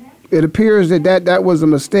 It appears that was a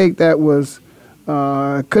mistake that was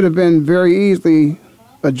could have been very easily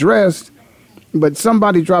addressed, but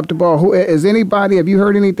somebody dropped the ball. Have you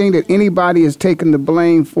heard anything that anybody is taking the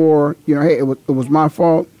blame for? Hey, it was my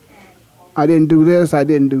fault. I didn't do this. I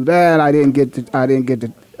didn't do that. I didn't get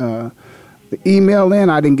the email in.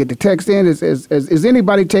 I didn't get the text in. Is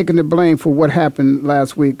anybody taking the blame for what happened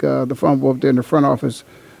last week? The fumble up there in the front office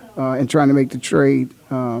and trying to make the trade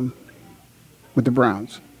with the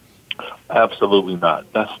Browns. Absolutely not.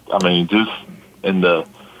 Just in the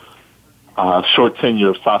short tenure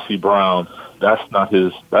of Sashi Brown, that's not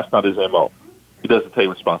his MO. He doesn't take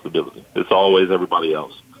responsibility. It's always everybody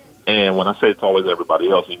else. And when I say it's always everybody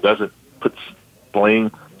else, he doesn't put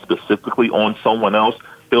blame specifically on someone else.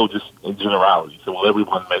 He'll just in generality. So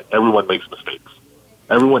everyone makes mistakes.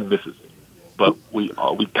 Everyone misses it. But we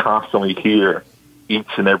constantly hear each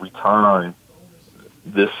and every time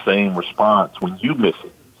this same response when you miss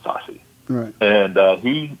it, Sashi. Right. And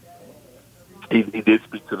he did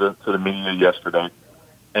speak to the media yesterday,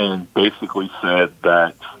 and basically said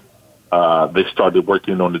that they started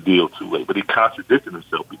working on the deal too late. But he contradicted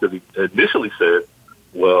himself because he initially said,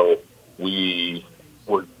 "Well, we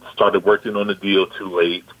started working on the deal too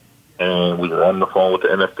late, and we were on the phone with the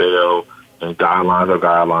NFL, and guidelines are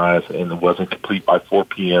guidelines, and it wasn't complete by 4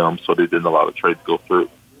 p.m., so they didn't allow the trade to go through."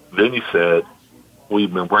 Then he said,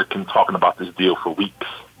 "We've been talking about this deal for weeks."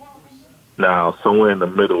 Now, somewhere in the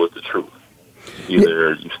middle is the truth.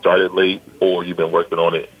 Either you started late or you've been working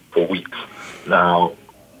on it for weeks. Now,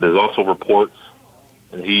 there's also reports,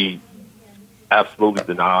 and he absolutely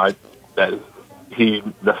denied that he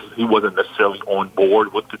wasn't necessarily on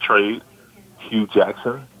board with the trade. Hugh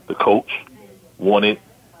Jackson, the coach, wanted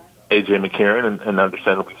A.J. McCarron, and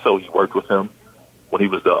understandably so. He worked with him when he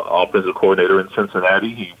was the offensive coordinator in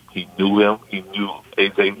Cincinnati. He knew him. He knew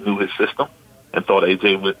A.J. knew his system and thought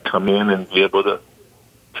A.J. would come in and be able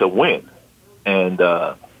to win. And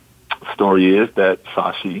the story is that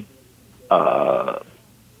Sashi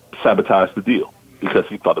sabotaged the deal because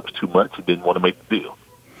he thought it was too much. He didn't want to make the deal.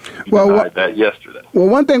 He denied that yesterday. Well,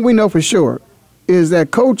 one thing we know for sure is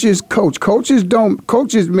that coaches coach.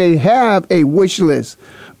 Coaches may have a wish list,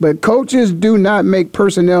 but coaches do not make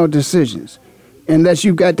personnel decisions unless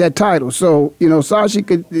you've got that title. So, Sashi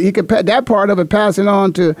could that part of it, passing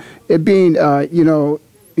on to it being,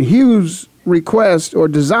 Hugh's request or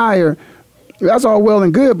desire. That's all well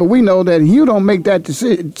and good, but we know that Hugh don't make that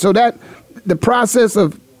decision. So that the process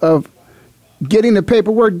of getting the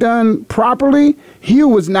paperwork done properly, Hugh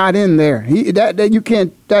was not in there.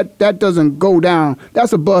 That doesn't go down.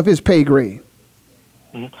 That's above his pay grade.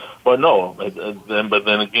 Mm-hmm. But no, but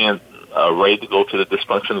then again, ready to go to the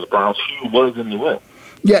dysfunction of the Browns, Hugh was in the win.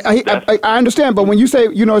 Yeah, I understand, but when you say,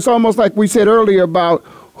 it's almost like we said earlier about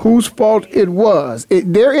whose fault it was.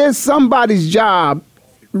 There is somebody's job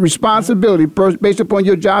responsibility based upon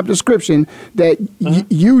your job description that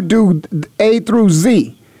you do A through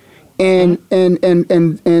Z, and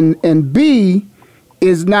B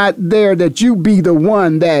is not there that you be the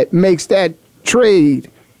one that makes that trade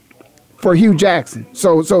for Hugh Jackson.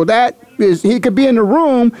 So that he could be in the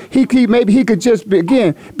room. Maybe he could just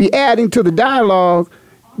be adding to the dialogue,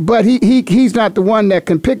 but he's not the one that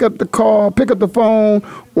can pick up the call, pick up the phone,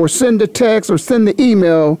 or send the text or send the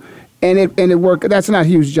email, and it work. That's not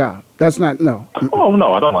Hugh's job. That's not no. Oh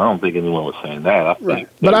no, I don't think anyone was saying that.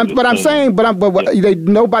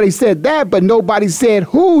 Nobody said that, but nobody said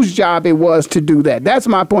whose job it was to do that. That's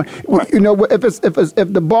my point. Right.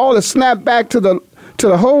 If the ball is snapped back to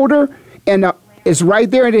the holder and it's right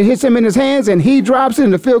there and it hits him in his hands and he drops it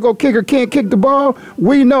and the field goal kicker can't kick the ball,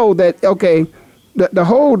 we know that the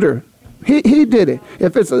holder he did it.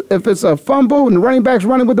 If it's a fumble and the running back's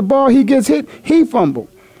running with the ball, he gets hit, he fumbled.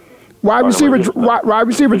 Wide receiver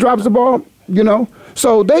drops the ball,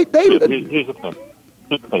 So they. Here's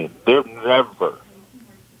the thing. They're never,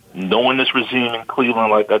 knowing this regime in Cleveland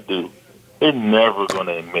like I do, they're never going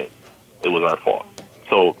to admit it was our fault.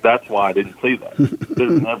 So that's why I didn't say that. They're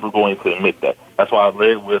never going to admit that. That's why I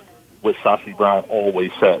led with what Sashi Brown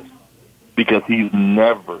always says, because he's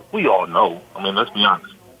never. We all know. I mean, let's be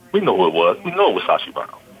honest. We know who it was. We know it was Sashi Brown.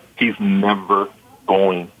 He's never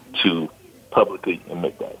going to publicly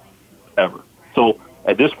admit that. Ever. So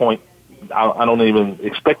at this point, I don't even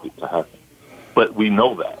expect it to happen. But we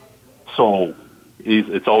know that. So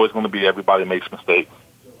it's always going to be everybody makes mistakes.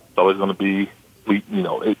 It's always going to be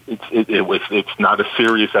it's not as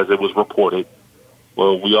serious as it was reported.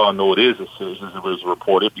 Well, we all know it is as serious as it was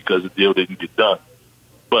reported because the deal didn't get done.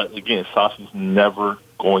 But again, Sashi's never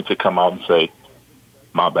going to come out and say,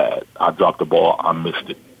 "My bad, I dropped the ball, I missed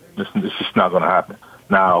it." This is just not going to happen.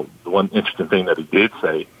 Now, the one interesting thing that he did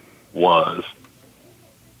say was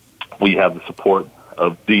we have the support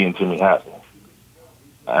of Dee and Jimmy Haslam.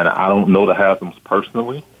 And I don't know the Haslams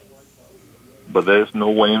personally, but there's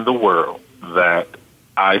no way in the world that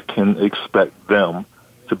I can expect them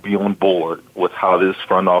to be on board with how this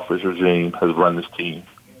front office regime has run this team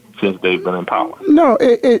since they've been in power. No,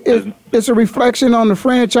 it's a reflection on the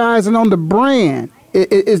franchise and on the brand.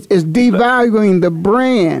 It's devaluing the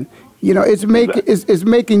brand. It's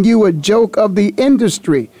making you a joke of the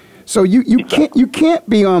industry. So you can't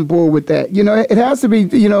be on board with that. It has to be.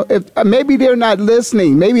 If maybe they're not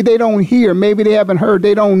listening, maybe they don't hear, maybe they haven't heard,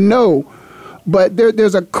 they don't know. But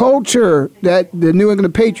there's a culture that the New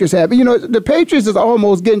England Patriots have. The Patriots is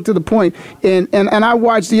almost getting to the point. And I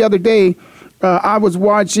watched the other day. I was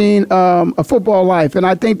watching a Football Life, and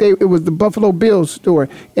I think it was the Buffalo Bills story,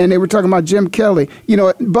 and they were talking about Jim Kelly.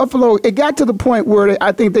 Buffalo. It got to the point where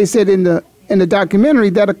I think they said in the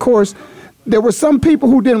documentary that, of course, there were some people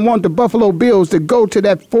who didn't want the Buffalo Bills to go to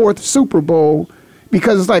that fourth Super Bowl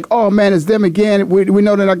because it's like, oh man, it's them again. We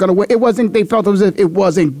know they're not going to win. It wasn't. They felt as if it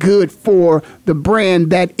wasn't good for the brand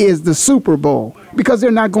that is the Super Bowl because they're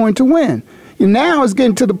not going to win. And now it's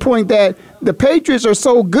getting to the point that the Patriots are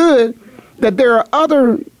so good that there are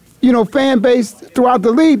other, fan base throughout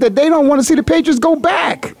the league that they don't want to see the Patriots go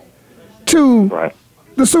back to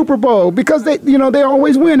the Super Bowl because they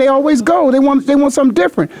always win, they always go. They want something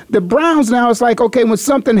different. The Browns now, it's like, okay, when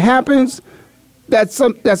something happens that's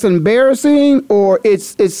embarrassing or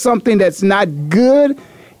it's something that's not good,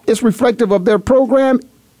 it's reflective of their program.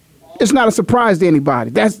 It's not a surprise to anybody.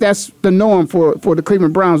 That's the norm for the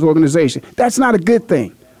Cleveland Browns organization. That's not a good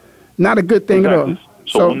thing. Not a good thing at all.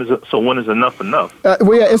 So when is enough enough?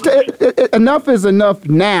 Enough is enough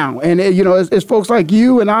now. And, it's folks like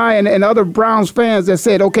you and I and other Browns fans that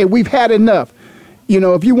said, okay, we've had enough.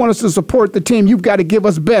 If you want us to support the team, you've got to give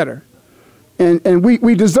us better. And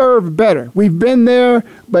we deserve better. We've been there,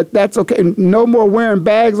 but that's okay. No more wearing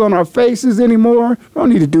bags on our faces anymore. We don't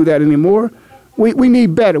need to do that anymore. We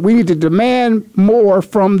need better. We need to demand more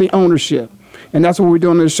from the ownership. And that's what we're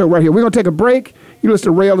doing on this show right here. We're going to take a break. You listen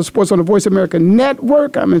to Ray Ellis Sports on the Voice America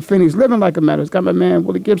Network. I'm in Phoenix, living like it matters. Got my man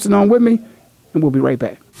Willie Gibson on with me, and we'll be right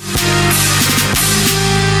back.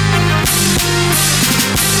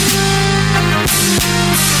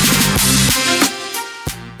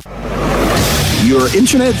 Your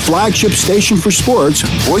internet flagship station for sports,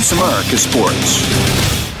 Voice America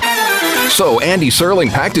Sports. So Andy Serling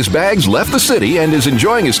packed his bags, left the city, and is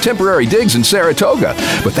enjoying his temporary digs in Saratoga.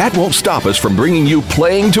 But that won't stop us from bringing you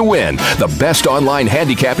Playing to Win, the best online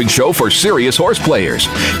handicapping show for serious horse players.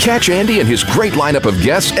 Catch Andy and his great lineup of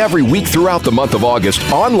guests every week throughout the month of August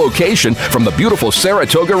on location from the beautiful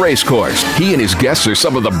Saratoga Racecourse. He and his guests are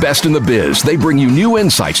some of the best in the biz. They bring you new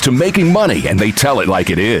insights to making money, and they tell it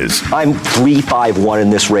like it is. I'm 3-5-1 in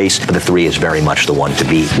this race, but the 3 is very much the one to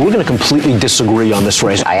beat. We're going to completely disagree on this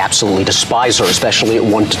race. I absolutely despise despise her, especially at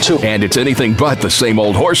 1-2. And it's anything but the same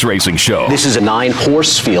old horse racing show. This is a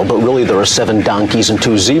 9-horse field, but really there are 7 donkeys and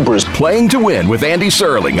 2 zebras. Playing to Win with Andy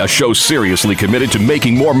Serling, a show seriously committed to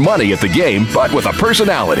making more money at the game, but with a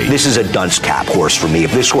personality. This is a dunce cap horse for me.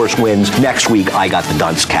 If this horse wins, next week I got the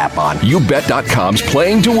dunce cap on. YouBet.com's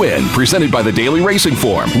Playing to Win, presented by the Daily Racing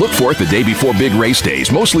Form. Look for it the day before big race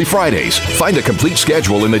days, mostly Fridays. Find a complete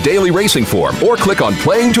schedule in the Daily Racing Form or click on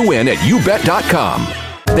Playing to Win at YouBet.com.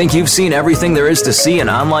 Think you've seen everything there is to see in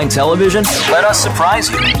online television? Let us surprise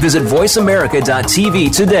you. Visit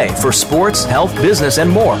voiceamerica.tv today for sports, health, business, and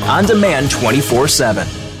more on demand 24/7.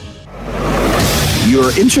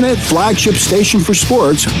 Your internet flagship station for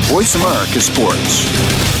sports, Voice America Sports.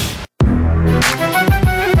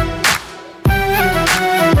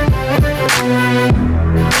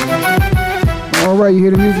 All right, you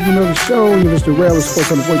hear the music, you know the show. You're Mr. Rail of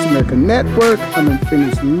Sports on the Voice America Network. I'm in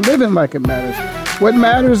Phoenix, living like it matters. What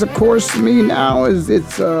matters, of course, to me now is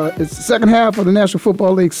it's the second half of the National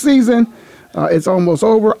Football League season. It's almost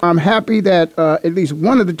over. I'm happy that at least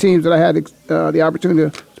one of the teams that I had the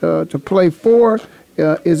opportunity to play for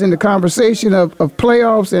is in the conversation of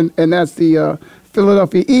playoffs, and that's the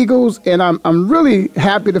Philadelphia Eagles. And I'm really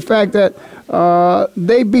happy the fact that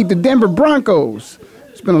they beat the Denver Broncos.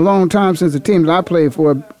 It's been a long time since the team that I played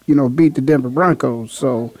for, beat the Denver Broncos.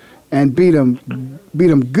 So, and beat them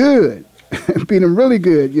good, beat them really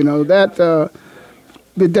good.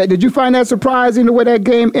 Did you find that surprising the way that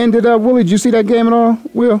game ended up, Willie? Did you see that game at all,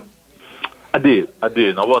 Will? I did. I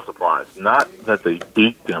was surprised. Not that they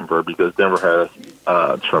beat Denver, because Denver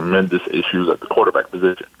has tremendous issues at the quarterback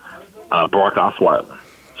position. Brock Osweiler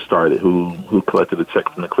started, who collected a check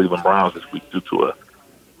from the Cleveland Browns this week due to a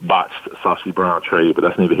botched Sashi Brown trade, but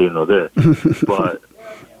that's neither here nor there. But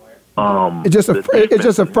it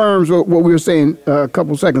just affirms what we were saying a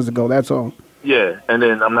couple seconds ago. That's all. Yeah, and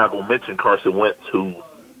then I'm not going to mention Carson Wentz, who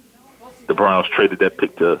the Browns traded that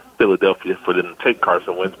pick to Philadelphia for them to take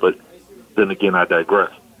Carson Wentz, but then again, I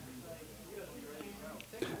digress.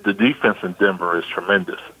 The defense in Denver is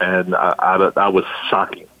tremendous, and I was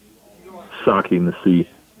shocking to see.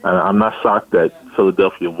 I'm not shocked that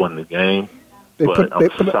Philadelphia won the game, but I'm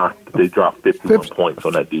shocked that they dropped 51 points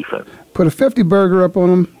on that defense. Put a 50 burger up on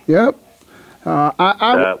them. Yep.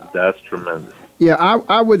 That's tremendous. Yeah,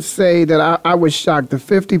 I would say that I was shocked. The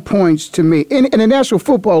 50 points to me in the National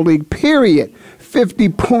Football League, period. 50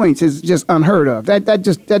 points is just unheard of.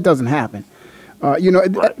 That doesn't happen.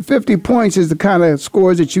 50 points is the kind of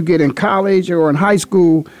scores that you get in college or in high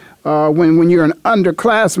school. When you're an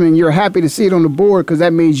underclassman, you're happy to see it on the board because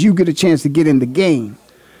that means you get a chance to get in the game.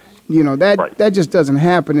 That just doesn't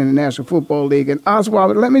happen in the National Football League. And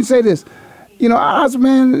Oswald, let me say this.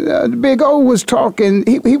 Osman, the Big O was talking.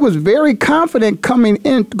 He was very confident going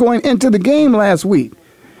into the game last week.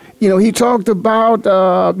 He talked about,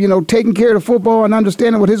 taking care of the football and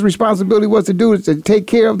understanding what his responsibility was to do is to take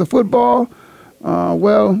care of the football.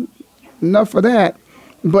 Well, enough for that.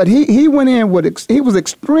 But he went in he was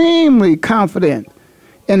extremely confident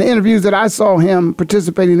in the interviews that I saw him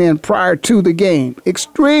participating in prior to the game.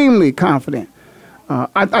 Extremely confident.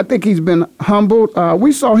 I think he's been humbled.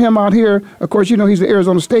 We saw him out here. Of course, he's the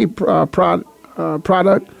Arizona State product.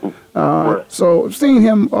 So seeing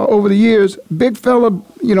him over the years, big fella,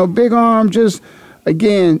 big arm, just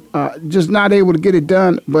not able to get it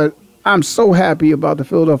done. But I'm so happy about the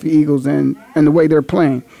Philadelphia Eagles and the way they're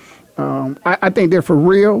playing. I think they're for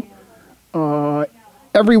real.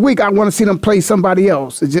 Every week I want to see them play somebody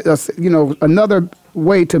else. It's just, another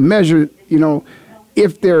way to measure,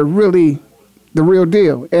 if they're really the real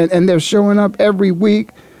deal. And they're showing up every week.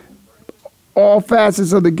 All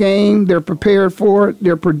facets of the game, they're prepared for it.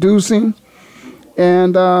 They're producing.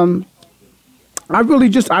 And I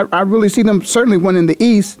really see them certainly winning the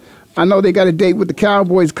East. I know they got a date with the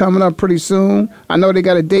Cowboys coming up pretty soon. I know they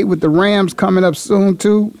got a date with the Rams coming up soon,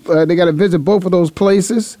 too. They got to visit both of those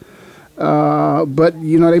places. But,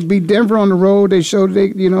 they beat Denver on the road. They showed they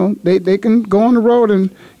can go on the road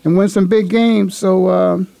and win some big games.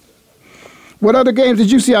 So what other games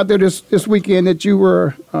did you see out there this weekend that you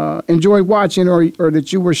were enjoyed watching or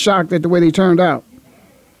that you were shocked at the way they turned out?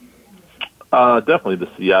 Definitely the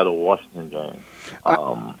Seattle-Washington game.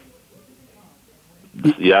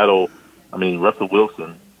 Seattle, Russell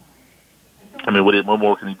Wilson, what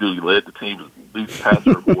more can he do? He led the team, lead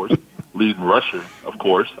passer, of course, lead rusher, of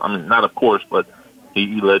course. Not of course, but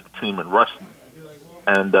he led the team in rushing.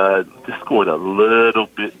 And just scored a little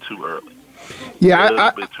bit too early.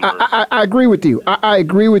 Yeah, I agree with you. I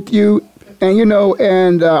agree with you.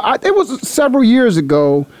 And, it was several years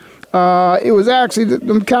ago. It was actually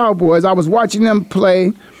the Cowboys. I was watching them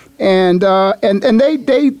play. and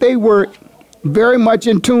they were very much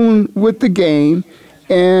in tune with the game,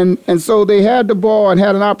 and so they had the ball and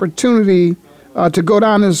had an opportunity to go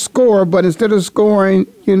down and score, but instead of scoring,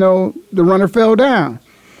 the runner fell down.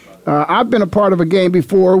 I've been a part of a game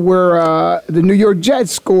before where the New York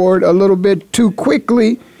Jets scored a little bit too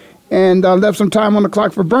quickly and left some time on the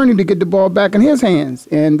clock for Bernie to get the ball back in his hands,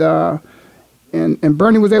 and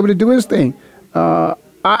Bernie was able to do his thing.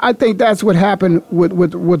 I think that's what happened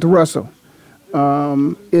with Russell.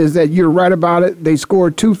 Is that you're right about it? They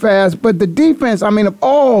scored too fast, but the defense. I mean, of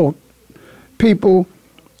all people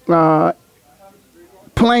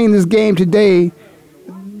playing this game today,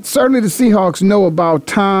 certainly the Seahawks know about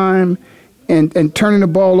time and turning the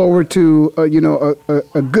ball over to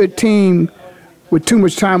a good team with too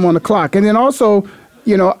much time on the clock. And then also,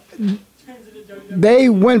 they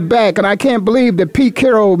went back, and I can't believe that Pete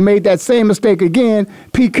Carroll made that same mistake again.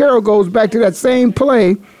 Pete Carroll goes back to that same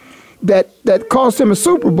play that cost him a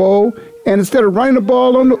Super Bowl, and instead of running the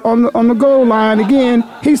ball on the goal line again,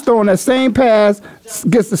 he's throwing that same pass,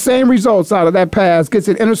 gets the same results out of that pass, gets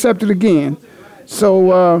it intercepted again.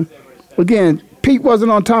 So, again, Pete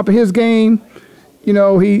wasn't on top of his game.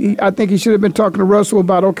 I think he should have been talking to Russell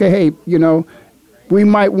about, okay, hey, we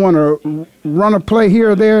might want to run a play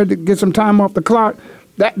here or there to get some time off the clock.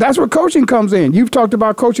 That's where coaching comes in. You've talked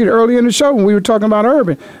about coaching earlier in the show when we were talking about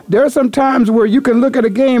Urban. There are some times where you can look at a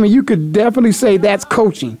game and you could definitely say that's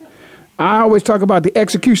coaching. I always talk about the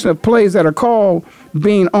execution of plays that are called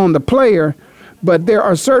being on the player, but there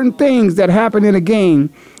are certain things that happen in a game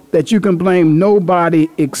that you can blame nobody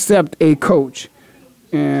except a coach.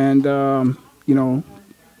 And,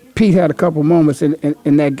 Pete had a couple moments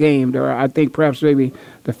in that game. I think perhaps maybe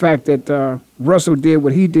the fact that Russell did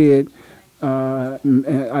what he did,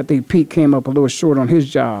 I think Pete came up a little short on his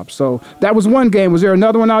job. So that was one game. Was there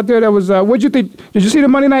another one out there that was, what'd you think? Did you see the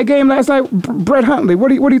Monday night game last night? Brett Huntley, what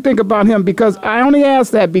do you think about him? Because I only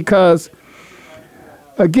ask that because,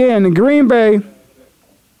 again, in Green Bay,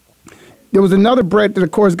 there was another Brett that,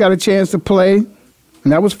 of course, got a chance to play,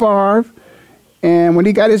 and that was Favre. And when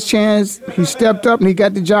he got his chance, he stepped up and he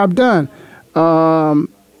got the job done.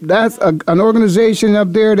 That's an organization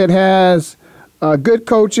up there that has good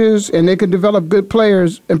coaches, and they can develop good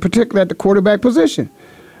players, in particular at the quarterback position.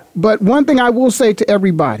 But one thing I will say to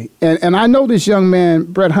everybody, and I know this young man,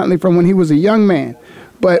 Brett Huntley, from when he was a young man,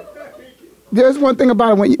 but there's one thing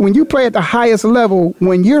about it. When you play at the highest level,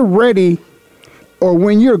 when you're ready, or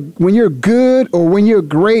when you're good, or when you're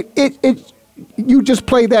great, you just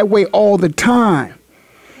play that way all the time.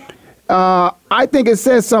 I think it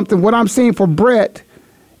says something. What I'm seeing for Brett,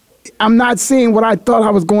 I'm not seeing what I thought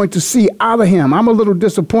I was going to see out of him. I'm a little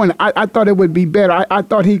disappointed. I thought it would be better. I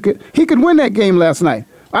thought he could win that game last night.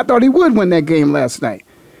 I thought he would win that game last night.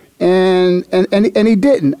 And he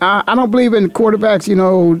didn't. I don't believe in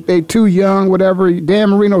quarterbacks, they too young, whatever.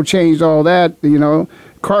 Dan Marino changed all that,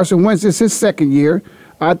 Carson Wentz is his second year.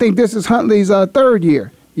 I think this is Huntley's third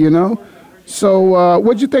year, So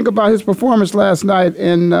what'd you think about his performance last night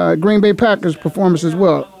and Green Bay Packers' performance as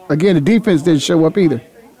well? Again, the defense didn't show up either.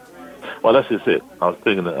 Well, that's just it. I was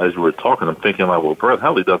thinking, as you were talking, I'm thinking like, well, Brett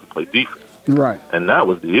Huntley doesn't play defense. Right. And that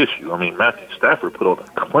was the issue. I mean, Matthew Stafford put on a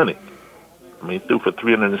clinic. I mean, he threw for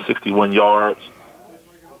 361 yards,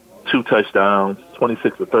 2 touchdowns,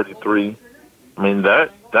 26 to 33. I mean,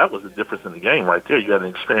 that was the difference in the game right there. You got an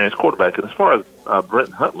experienced quarterback. And as far as Brett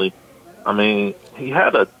Huntley, I mean, he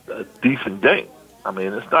had a decent game. I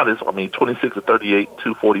mean, it's not his. 26 to 38,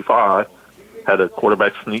 245. Had a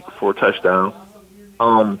quarterback sneak for a touchdown.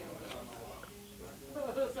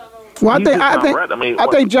 Well, I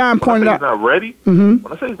think John pointed out he's not ready. Mm-hmm.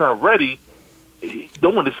 When I say he's not ready, no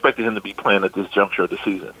one expected him to be playing at this juncture of the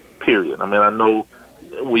season. Period. I mean, I know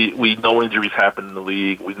we know injuries happen in the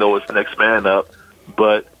league. We know it's next man up,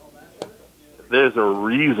 but there's a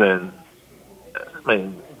reason. I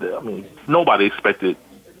mean, nobody expected.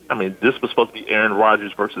 I mean, this was supposed to be Aaron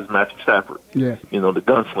Rodgers versus Matthew Stafford. Yeah. The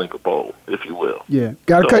Gunslinger Bowl, if you will. Yeah.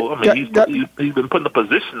 He's been put in a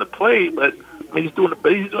position to play, but he's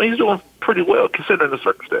doing pretty well considering the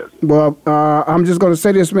circumstances. Well, I'm just going to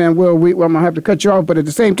say this, man. Will, I'm going to have to cut you off, but at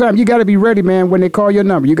the same time, you got to be ready, man, when they call your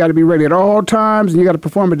number. You got to be ready at all times, and you got to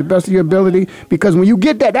perform at the best of your ability, because when you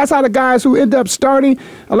get that, that's how the guys who end up starting,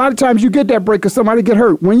 a lot of times you get that break because somebody get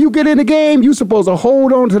hurt. When you get in the game, you're supposed to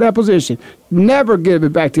hold on to that position. Never give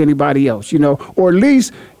it back to anybody else, or at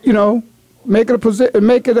least, make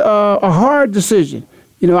it a hard decision.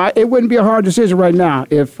 It wouldn't be a hard decision right now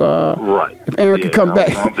if Aaron could come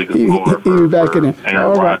back. He'd be back in there.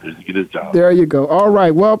 Aaron Rodgers to get his job. There you go. All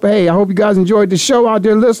right. Well, hey, I hope you guys enjoyed the show out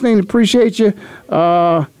there listening. Appreciate you.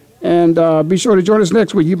 And be sure to join us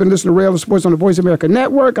next week. You've been listening to Ray Ellis Sports on the Voice America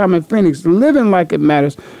Network. I'm in Phoenix, living like it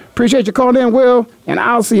matters. Appreciate you calling in, Will, and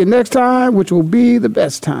I'll see you next time, which will be the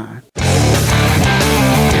best time.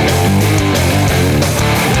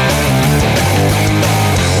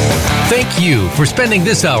 Thank you for spending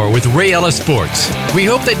this hour with Ray Ellis Sports. We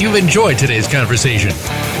hope that you've enjoyed today's conversation.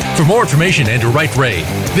 For more information and to write Ray,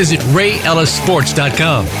 visit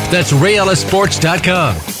RayEllisSports.com. That's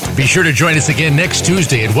RayEllisSports.com. Be sure to join us again next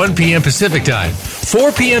Tuesday at 1 p.m. Pacific Time,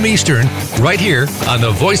 4 p.m. Eastern, right here on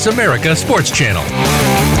the Voice America Sports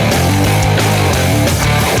Channel.